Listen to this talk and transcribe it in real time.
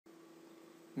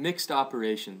Mixed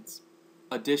operations.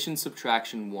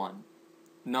 Addition-Subtraction 1.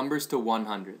 Numbers to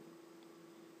 100.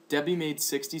 Debbie made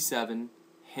 67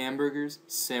 hamburgers,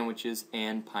 sandwiches,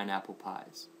 and pineapple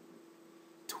pies.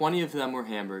 20 of them were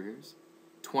hamburgers.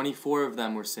 24 of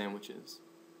them were sandwiches.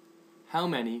 How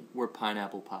many were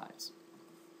pineapple pies?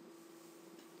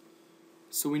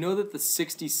 So we know that the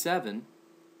 67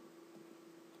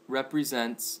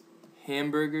 represents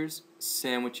hamburgers,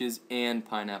 sandwiches, and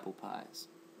pineapple pies.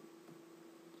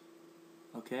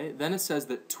 Okay, then it says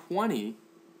that 20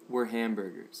 were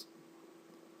hamburgers.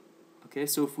 Okay,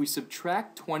 so if we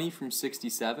subtract 20 from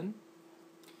 67,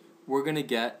 we're going to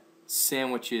get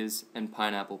sandwiches and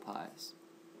pineapple pies.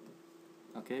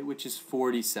 Okay, which is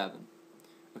 47.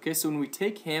 Okay, so when we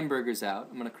take hamburgers out,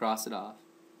 I'm going to cross it off.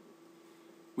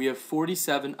 We have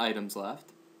 47 items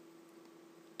left,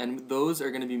 and those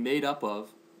are going to be made up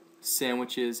of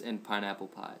sandwiches and pineapple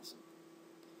pies.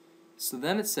 So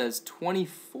then it says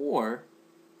 24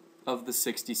 of the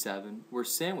 67 were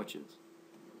sandwiches.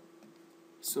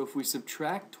 So if we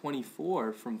subtract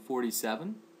 24 from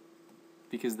 47,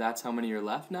 because that's how many are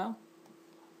left now,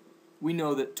 we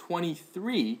know that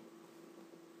 23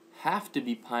 have to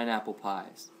be pineapple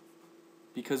pies,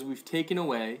 because we've taken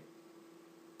away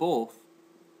both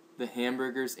the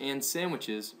hamburgers and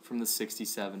sandwiches from the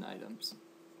 67 items.